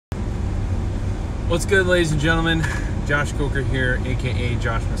What's good, ladies and gentlemen? Josh Coker here, aka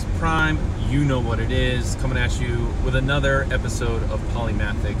Joshmas Prime. You know what it is. Coming at you with another episode of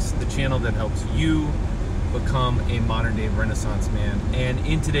Polymathics, the channel that helps you become a modern day Renaissance man. And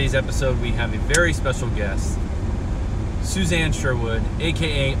in today's episode, we have a very special guest, Suzanne Sherwood,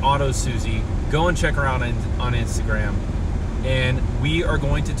 aka Auto Susie. Go and check her out on Instagram. And we are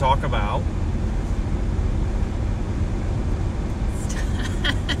going to talk about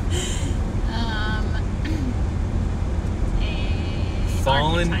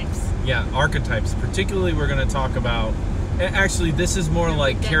archetypes. Particularly, we're going to talk about, actually this is more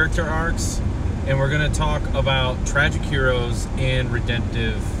like character arcs, and we're going to talk about tragic heroes and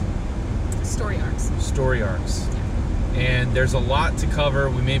redemptive story arcs. Yeah. And there's a lot to cover.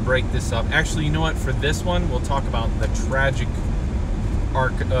 We may break this up. Actually, you know what, for this one we'll talk about the tragic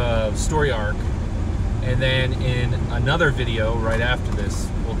arc, story arc, and then in another video right after this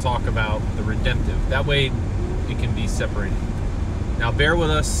we'll talk about the redemptive. That way it can be separated. Now bear with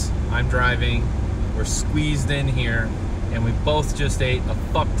us, I'm driving, we're squeezed in here, and we both just ate a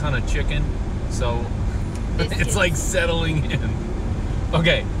fuck ton of chicken, so it's like settling in.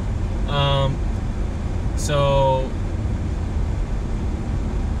 Okay, so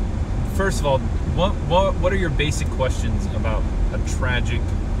first of all, what are your basic questions about a tragic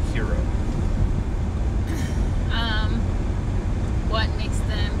hero? What makes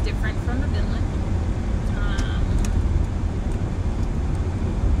them different from a villain?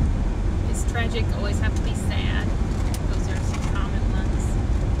 Is tragic always have to be sad? Those are some common ones.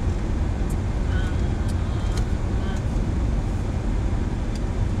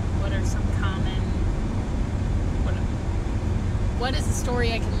 What are some common? What is a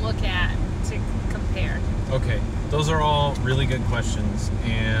story I can look at to compare? Okay, those are all really good questions,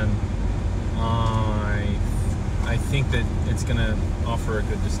 and I think that it's going to offer a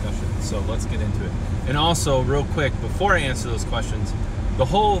good discussion, so let's get into it. And also, real quick, before I answer those questions, the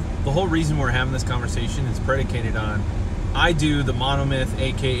whole reason we're having this conversation is predicated on, I do the monomyth,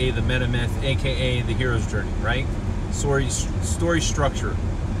 aka the metamyth, aka the hero's journey, right? Story structure.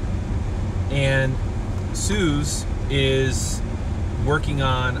 And Suze is working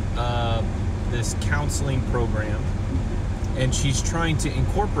on this counseling program, and she's trying to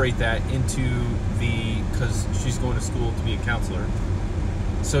incorporate that into because she's going to school to be a counselor,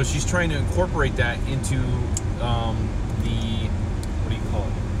 so she's trying to incorporate that into what do you call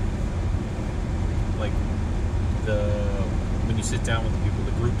it, like when you sit down with the people,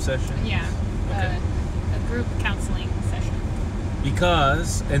 the group session? Yeah. Okay. A group counseling session.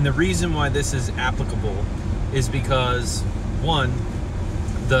 Because, and the reason why this is applicable is because, one,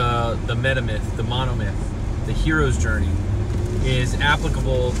 the metamyth, the monomyth, the hero's journey is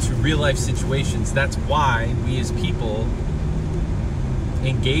applicable to real life situations. That's why we as people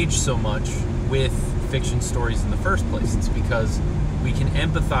engage so much with fiction stories in the first place. It's because we can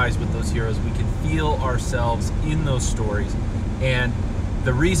empathize with those heroes, we can feel ourselves in those stories. And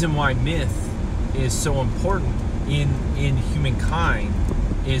the reason why myth is so important in humankind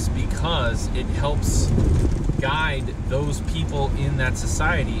is because it helps guide those people in that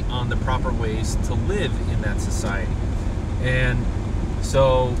society on the proper ways to live in that society. And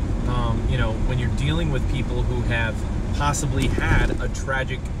so, you know, when you're dealing with people who have possibly had a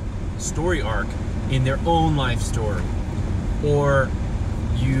tragic story arc in their own life story, or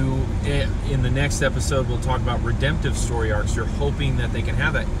you, in the next episode, we'll talk about redemptive story arcs, you're hoping that they can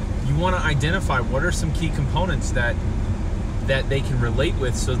have that. You want to identify what are some key components that they can relate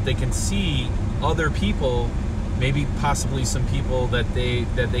with, so that they can see other people, maybe possibly some people that they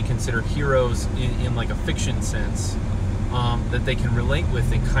consider heroes in like a fiction sense, that they can relate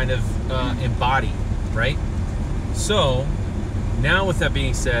with and kind of embody, right? So now, with that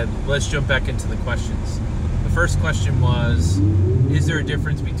being said, let's jump back into the questions. The first question was, is there a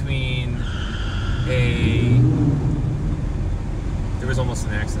difference between there was almost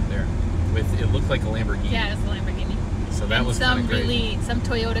an accident there, it looked like a Lamborghini. Yeah, it's a Lamborghini. So that was kind of great. Some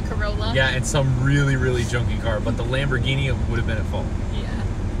Toyota Corolla. Yeah, and some really, really junky car, but the Lamborghini would have been at fault.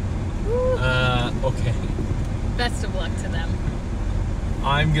 Yeah. Okay. Best of luck to them.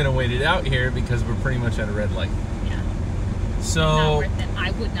 I'm gonna wait it out here because we're pretty much at a red light. Yeah. So not worth it.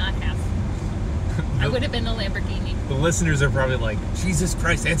 I would not have. I would have been the Lamborghini. The listeners are probably like, Jesus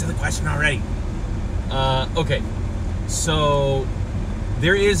Christ, answer the question already. Okay. So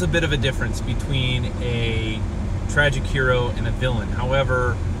there is a bit of a difference between a tragic hero and a villain.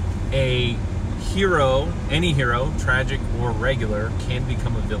 However, a hero, any hero, tragic or regular, can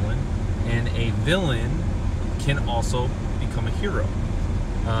become a villain, and a villain can also become a hero.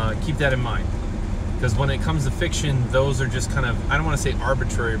 Keep that in mind, because when it comes to fiction, those are just kind of, I don't want to say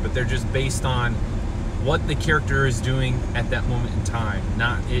arbitrary, but they're just based on what the character is doing at that moment in time.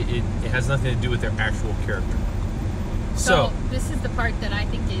 Not it has nothing to do with their actual character. So this is the part that I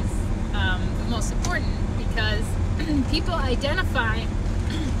think is the most important, because people identify.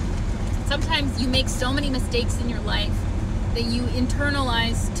 Sometimes you make so many mistakes in your life that you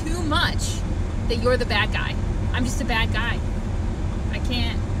internalize too much that you're the bad guy. I'm just a bad guy.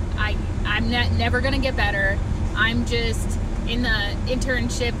 I'm never gonna get better. I'm just in the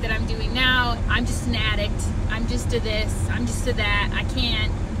internship that I'm doing now. I'm just an addict. I'm just a this. I'm just a that. I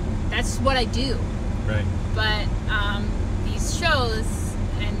can't. That's what I do. Right. But these shows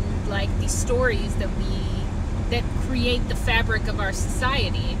and like these stories that create the fabric of our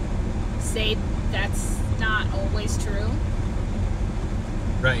society say that's not always true.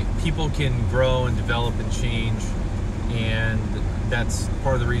 Right. People can grow and develop and change, and that's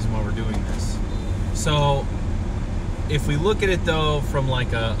part of the reason why we're doing this. So if we look at it though from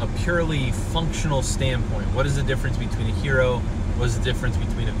like a purely functional standpoint, what is the difference between a hero? What is the difference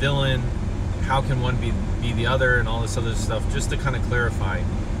between a villain? How can one be the other, and all this other stuff? Just to kind of clarify,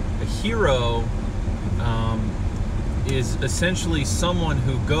 a hero is essentially someone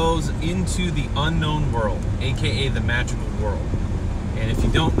who goes into the unknown world, aka the magical world. And if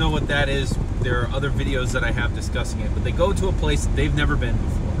you don't know what that is, there are other videos that I have discussing it, but they go to a place that they've never been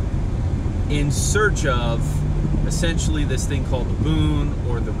before in search of essentially this thing called the boon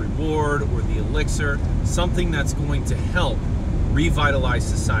or the reward or the elixir, something that's going to help revitalize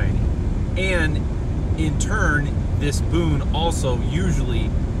society. And in turn, this boon also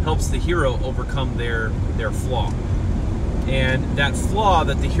usually helps the hero overcome their flaw. And that flaw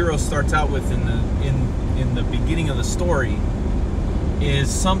that the hero starts out with in the beginning of the story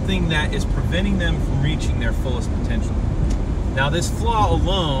is something that is preventing them from reaching their fullest potential. Now, this flaw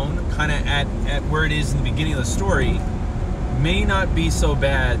alone, kind of at where it is in the beginning of the story, may not be so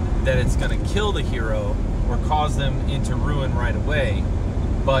bad that it's going to kill the hero or cause them into ruin right away.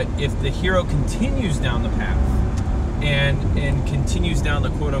 But if the hero continues down the path and continues down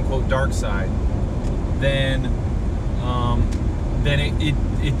the quote-unquote dark side, then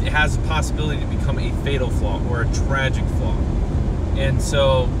it has a possibility to become a fatal flaw or a tragic flaw. And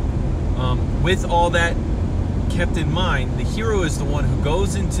so, with all that kept in mind, the hero is the one who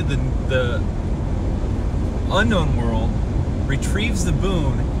goes into the unknown world, retrieves the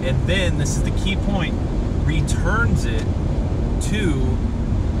boon, and then, this is the key point, returns it to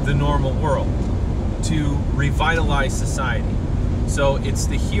the normal world to revitalize society. So it's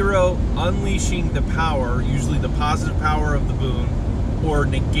the hero unleashing the power, usually the positive power of the boon, or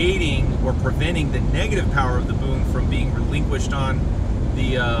negating or preventing the negative power of the boon from being relinquished on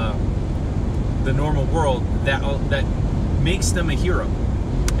the normal world that makes them a hero.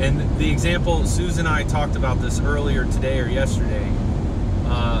 And the example, Susan and I talked about this earlier today or yesterday.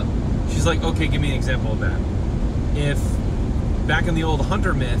 She's like, okay, give me an example of that. If back in the old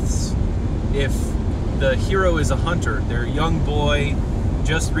hunter myths, if the hero is a hunter, they're a young boy,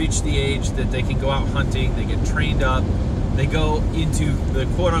 just reached the age that they can go out hunting, they get trained up, they go into the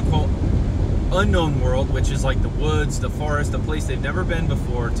quote-unquote unknown world, which is like the woods, the forest, a place they've never been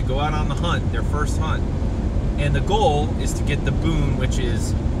before, to go out on the hunt, their first hunt. And the goal is to get the boon, which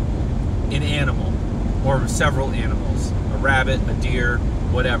is an animal or several animals, a rabbit, a deer,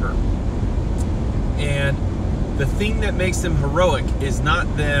 whatever. And the thing that makes them heroic is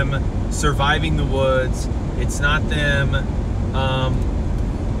not them surviving the woods, it's not them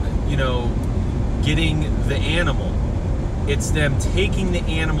getting the animal. It's them taking the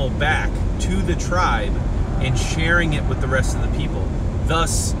animal back to the tribe and sharing it with the rest of the people,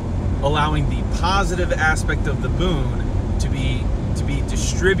 thus allowing the positive aspect of the boon to be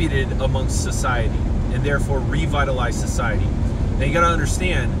distributed amongst society and therefore revitalize society. Now you got to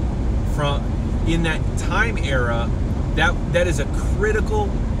understand, in that time era, that is a critical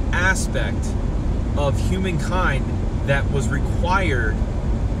aspect of humankind that was required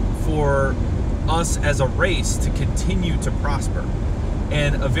for us as a race to continue to prosper.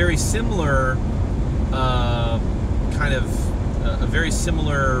 And a very similar a very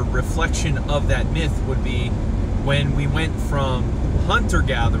similar reflection of that myth would be when we went from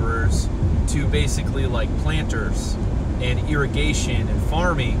hunter-gatherers to basically like planters and irrigation and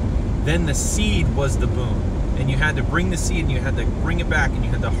farming. Then the seed was the boon, and you had to bring the seed and you had to bring it back and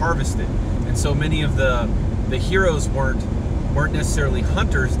you had to harvest it. And so many of the heroes weren't necessarily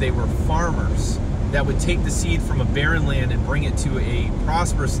hunters, they were farmers that would take the seed from a barren land and bring it to a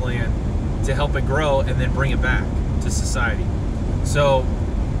prosperous land to help it grow and then bring it back to society. So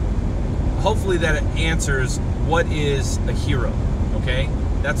hopefully that answers what is a hero. Okay,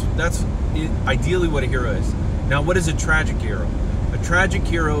 that's ideally what a hero is. Now, what is a tragic hero? A tragic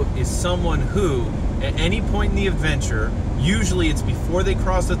hero is someone who, at any point in the adventure, usually it's before they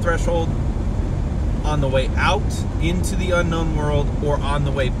cross the threshold, on the way out into the unknown world, or on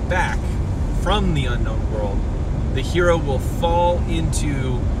the way back from the unknown world, the hero will fall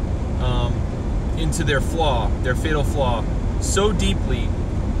into their flaw, their fatal flaw, so deeply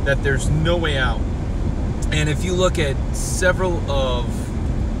that there's no way out. And if you look at several of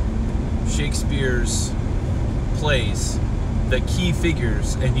Shakespeare's plays, the key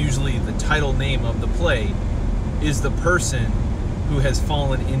figures, and usually the title name of the play, is the person who has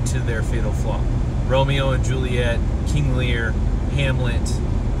fallen into their fatal flaw. Romeo and Juliet, King Lear, Hamlet,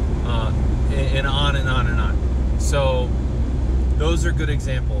 and on and on and on. So those are good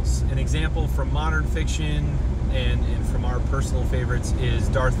examples. An example from modern fiction and from our personal favorites is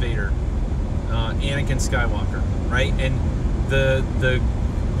Darth Vader, Anakin Skywalker, right? And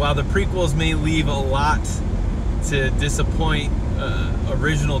while the prequels may leave a lot to disappoint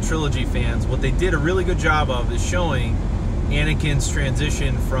original trilogy fans, what they did a really good job of is showing Anakin's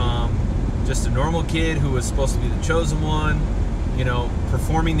transition from just a normal kid who was supposed to be the chosen one, you know,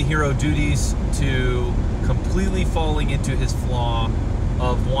 performing the hero duties, to completely falling into his flaw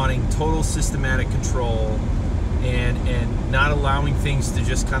of wanting total systematic control and not allowing things to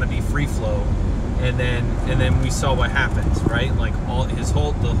just kind of be free flow. And then we saw what happens, right? Like the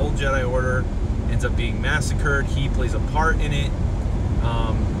whole Jedi Order ends up being massacred. He plays a part in it.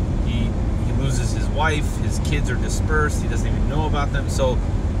 He loses his wife. His kids are dispersed. He doesn't even know about them. So,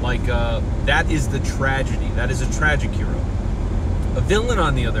 like, that is the tragedy. That is a tragic hero. A villain,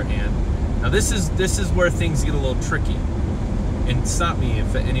 on the other hand, now this is where things get a little tricky. And stop me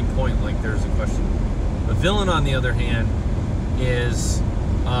if at any point like there's a question. A villain, on the other hand, is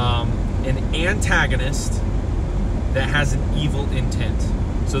an antagonist that has an evil intent.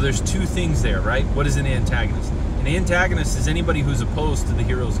 So there's two things there, right? What is an antagonist? An antagonist is anybody who's opposed to the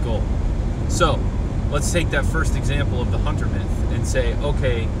hero's goal. So let's take that first example of the hunter myth and say,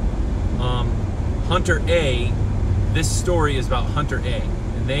 okay, Hunter A, this story is about Hunter A,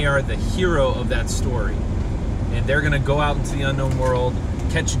 and they are the hero of that story. And they're going to go out into the unknown world,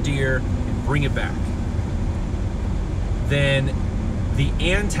 catch a deer, and bring it back. Then the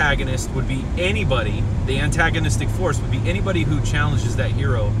antagonist would be anybody, the antagonistic force would be anybody who challenges that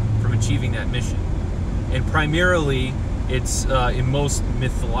hero from achieving that mission. And primarily, it's in most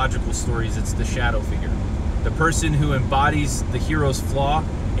mythological stories, it's the shadow figure. The person who embodies the hero's flaw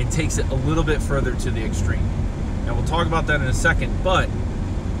and takes it a little bit further to the extreme. And we'll talk about that in a second, but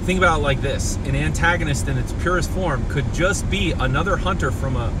think about it like this. An antagonist in its purest form could just be another hunter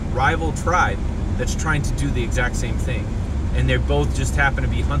from a rival tribe that's trying to do the exact same thing. And they both just happen to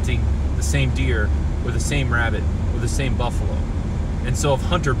be hunting the same deer or the same rabbit or the same buffalo. And so if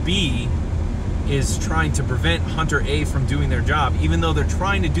Hunter B is trying to prevent Hunter A from doing their job, even though they're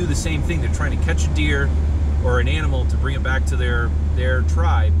trying to do the same thing, they're trying to catch a deer or an animal to bring it back to their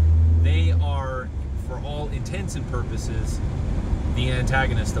tribe, they are, for all intents and purposes, the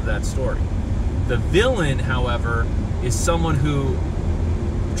antagonist of that story. The villain, however, is someone who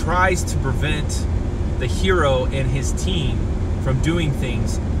tries to prevent the hero and his team from doing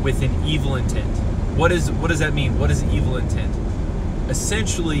things with an evil intent. What does that mean? What is evil intent?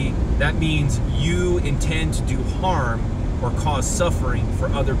 Essentially, that means you intend to do harm or cause suffering for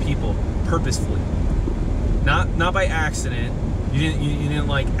other people purposefully. Not by accident. You didn't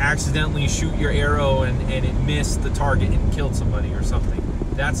like accidentally shoot your arrow and it missed the target and killed somebody or something.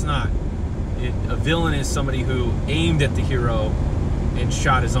 That's not it. A villain is somebody who aimed at the hero and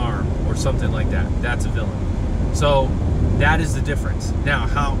shot his arm or something like that. That's a villain. So that is the difference. Now,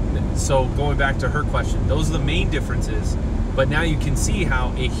 so going back to her question, those are the main differences, but now you can see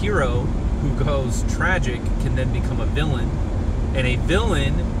how a hero who goes tragic can then become a villain, and a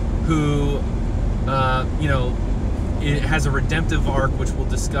villain who it has a redemptive arc, which we'll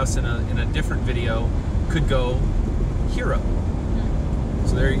discuss in a different video, could go hero.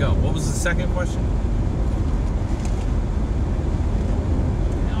 So there you go. What was the second question?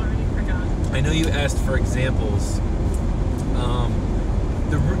 I know you asked for examples.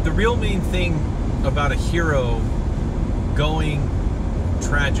 The real main thing about a hero going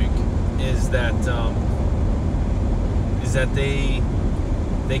tragic is that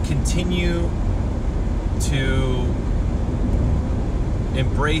they continue to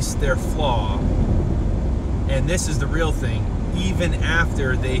embrace their flaw, and this is the real thing, even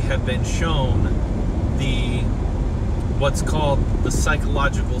after they have been shown what's called the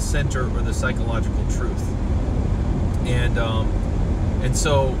psychological center or the psychological truth. And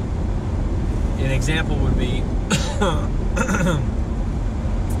so an example would be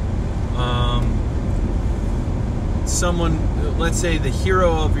someone, let's say the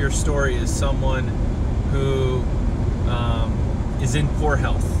hero of your story is someone who is in poor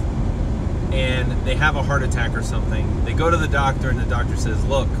health and they have a heart attack or something. They go to the doctor and the doctor says,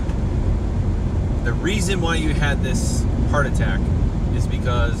 look, the reason why you had this heart attack is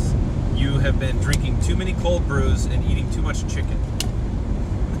because you have been drinking too many cold brews and eating too much chicken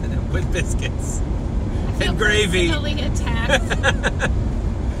with biscuits and gravy. Attacked.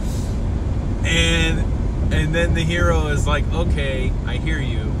 And then the hero is like, okay, I hear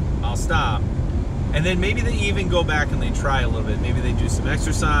you, I'll stop. And then maybe they even go back and they try a little bit. Maybe they do some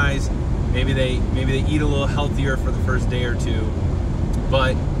exercise. Maybe they eat a little healthier for the first day or two.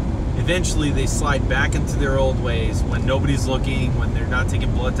 But eventually they slide back into their old ways when nobody's looking, when they're not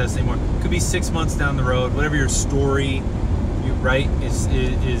taking blood tests anymore. It could be 6 months down the road, whatever your story, right, is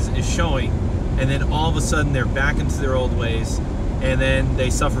showing. And then all of a sudden they're back into their old ways, and then they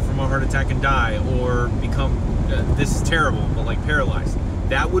suffer from a heart attack and die, or become, this is terrible, but like paralyzed.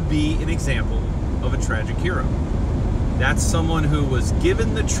 That would be an example of a tragic hero. That's someone who was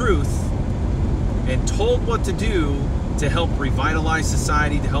given the truth and told what to do to help revitalize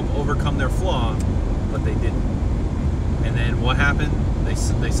society, to help overcome their flaw, but they didn't. And then what happened? They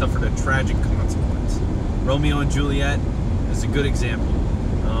suffered a tragic consequence. Romeo and Juliet is a good example.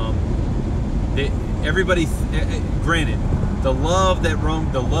 Everybody, granted, the love that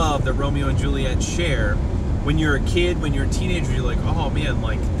Romeo and Juliet share, when you're a kid, when you're a teenager, you're like, oh man,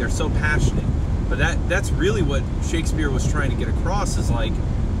 like they're so passionate. But that's really what Shakespeare was trying to get across, is like,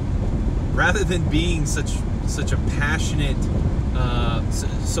 rather than being such a passionate,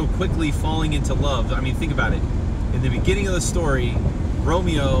 so quickly falling into love. I mean, think about it. In the beginning of the story,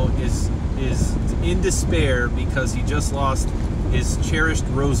 Romeo is in despair because he just lost his cherished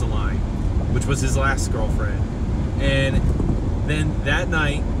Rosaline, which was his last girlfriend. And then that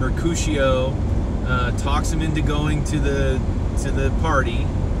night, Mercutio talks him into going to the party,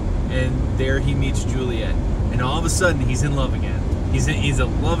 and there he meets Juliet. And all of a sudden, he's in love again. He's a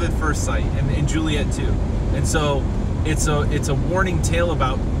love at first sight, and Juliet too. And so it's a warning tale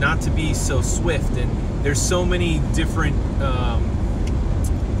about not to be so swift. And there's so many different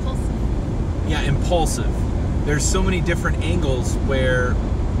impulsive. There's so many different angles where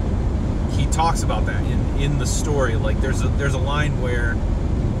he talks about that in the story. Like there's a line where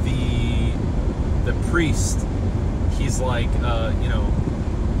the priest, he's like,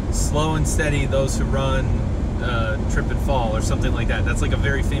 slow and steady those who run trip and fall, or something like that. That's like a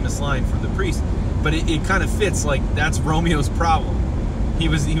very famous line from the priest, but it kind of fits. Like that's Romeo's problem. He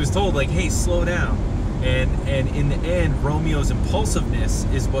was told like, hey, slow down, and in the end, Romeo's impulsiveness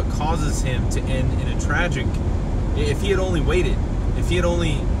is what causes him to end in a tragic. If he had only waited, if he had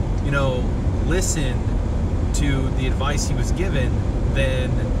only listened to the advice he was given,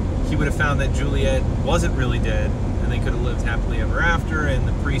 then he would have found that Juliet wasn't really dead, and they could have lived happily ever after, and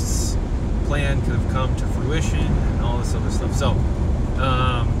the priest's plan could have come to fruition, and all this other stuff. So,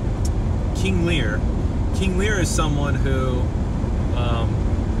 King Lear is someone who,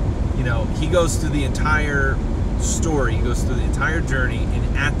 he goes through the entire story, he goes through the entire journey,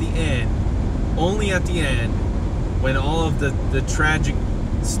 and at the end, only at the end, when all of the tragic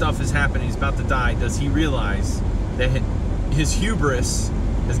stuff is happening, he's about to die, does he realize that his hubris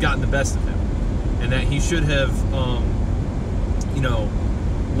has gotten the best of him, and that he should have,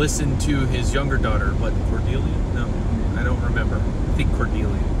 listened to his younger daughter. What, Cordelia? No, I don't remember. I think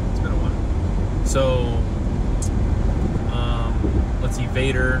Cordelia. It's been a while. So, let's see,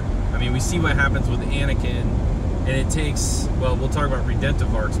 Vader. I mean, we see what happens with Anakin, and it takes, well, we'll talk about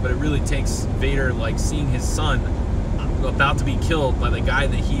redemptive arcs, but it really takes Vader, like, seeing his son about to be killed by the guy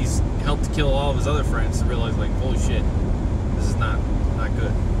that he's helped to kill all of his other friends, to realize, like, holy shit, this is not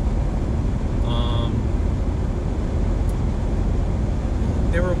good.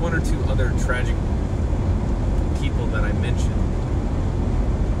 There were one or two other tragic people that I mentioned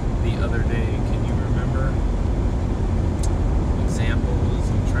the other day. Can you remember examples?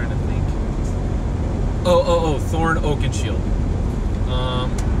 I'm trying to think. Thorin Oakenshield.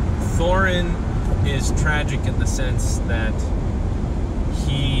 Thorin is tragic in the sense that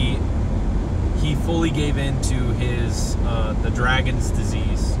he fully gave in to his the dragon's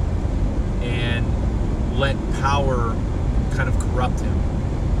disease and let power kind of corrupt him.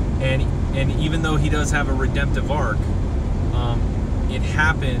 And even though he does have a redemptive arc, it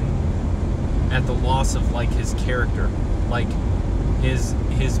happened at the loss of like his character, like his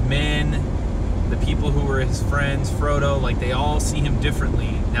men, the people who were his friends, Frodo, like they all see him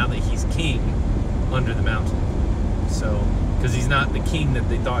differently now that he's king under the mountain. So, because he's not the king that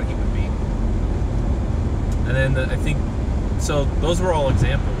they thought he would be. And then I think, so those were all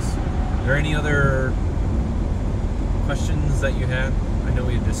examples. Are there any other questions that you had? I know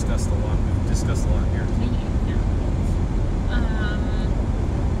we had discussed a lot. We've discussed a lot here.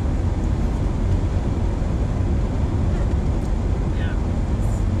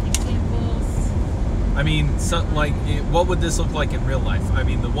 I mean, what would this look like in real life? I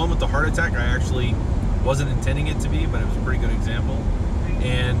mean, the one with the heart attack, I actually wasn't intending it to be, but it was a pretty good example.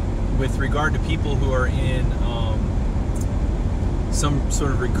 And with regard to people who are in some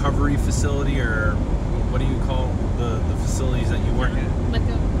sort of recovery facility, or what do you call the facilities that you work in? Like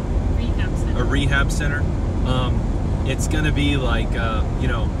a rehab center. A rehab center. It's going to be like,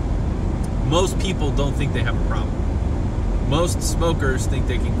 most people don't think they have a problem. Most smokers think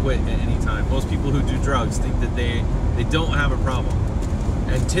they can quit at any time. Most people who do drugs think that they don't have a problem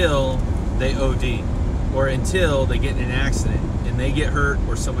until they OD, or until they get in an accident and they get hurt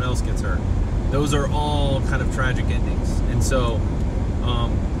or someone else gets hurt. Those are all kind of tragic endings. And so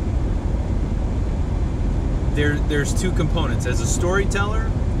there's two components. As a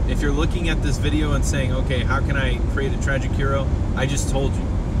storyteller, if you're looking at this video and saying, okay, how can I create a tragic hero? I just told you.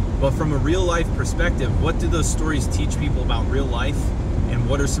 But from a real life perspective, what do those stories teach people about real life? And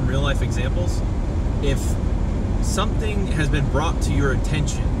what are some real life examples? If something has been brought to your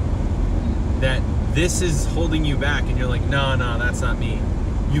attention that this is holding you back and you're like, no, that's not me,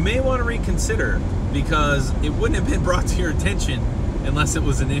 you may want to reconsider, because it wouldn't have been brought to your attention unless it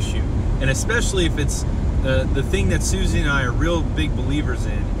was an issue. And especially if it's the thing that Susie and I are real big believers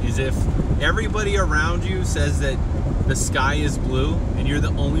in, is if everybody around you says that the sky is blue and you're the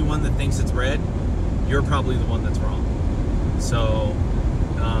only one that thinks it's red, you're probably the one that's wrong. So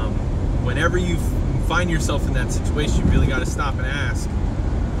whenever you find yourself in that situation, you really got to stop and ask,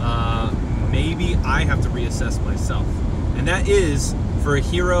 maybe I have to reassess myself. And that is, for a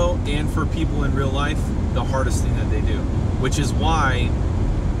hero and for people in real life, the hardest thing that they do, which is why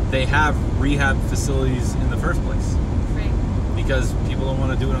they have rehab facilities in the first place. Right. Because people don't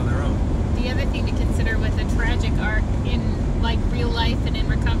want to do it on their own. The other thing to consider with a tragic arc in like real life and in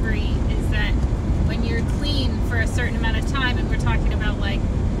recovery is that when you're clean for a certain amount of time, and we're talking about like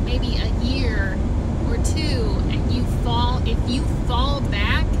maybe a year or two, and if you fall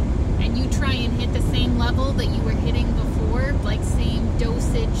back and you try and hit the same level that you were hitting before, like same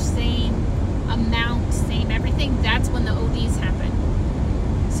dosage, same amount, same everything, that's when the ODs happen.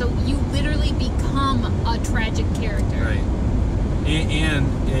 So you literally become a tragic character. Right.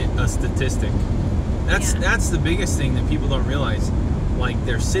 And a statistic. That's the biggest thing that people don't realize. Like,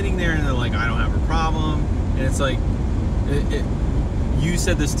 they're sitting there and they're like, I don't have a problem. And it's like, you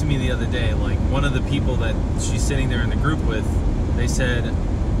said this to me the other day. Like, one of the people that she's sitting there in the group with, they said,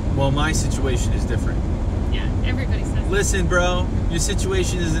 well, my situation is different. Yeah, everybody says that. Listen, bro, your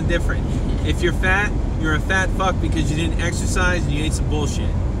situation isn't different. If you're fat, you're a fat fuck because you didn't exercise and you ate some bullshit.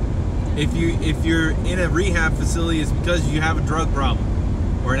 If you're in a rehab facility, it's because you have a drug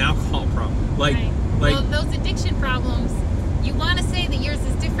problem or an alcohol problem. Right. Well, those addiction problems, you want to say that yours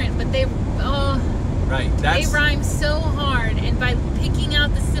is different, but they rhyme so hard, and by picking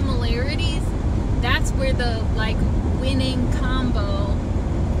out the similarities, that's where the like winning combo.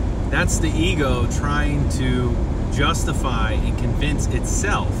 That's the ego trying to justify and convince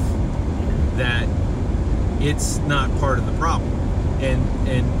itself that it's not part of the problem.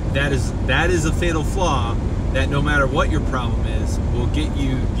 And that is a fatal flaw, that no matter what your problem is, will get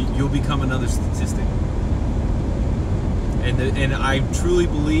you'll become another statistic. And I truly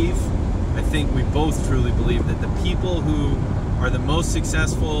believe, I think we both truly believe, that the people who are the most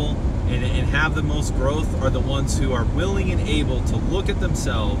successful and have the most growth are the ones who are willing and able to look at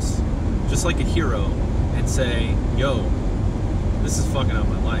themselves just like a hero and say, yo, this is fucking up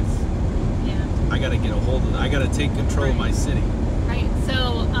my life. Yeah. I gotta get a hold of it. I gotta take control of my city. Right.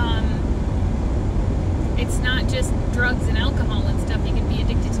 So it's not just drugs and alcohol and stuff you can be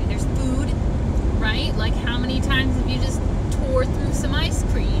addicted to. There's food, right? Like, how many times have you just tore through some ice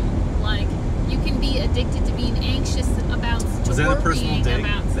cream? Like, you can be addicted to being anxious about stuff. Was that a personal dig?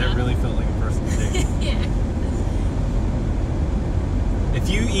 That really felt like a personal dig. Yeah. If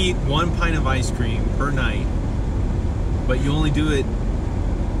you eat 1 pint of ice cream per night, but you only do it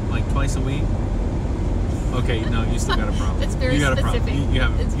like twice a week, okay, no, you still got a problem. It's very specific.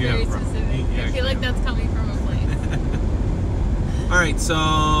 It's very specific. I feel like that's coming from a place. All right,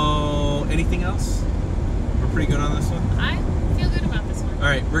 so anything else? We're pretty good on this one? I feel good about this one. All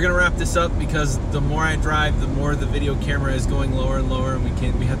right, we're going to wrap this up because the more I drive, the more the video camera is going lower and lower,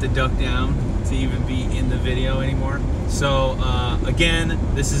 and we have to duck down to even be in the video anymore. So, again,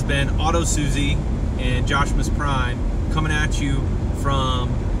 this has been Auto Susie and Joshua's Prime coming at you from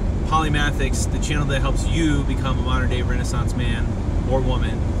Polymathics, the channel that helps you become a modern-day Renaissance man or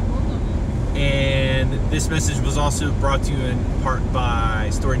woman. And this message was also brought to you in part by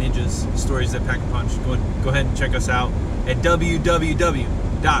Story Ninjas, Stories That Pack a Punch. Go ahead and check us out at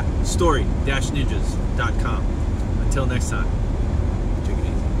www.story-ninjas.com. Until next time.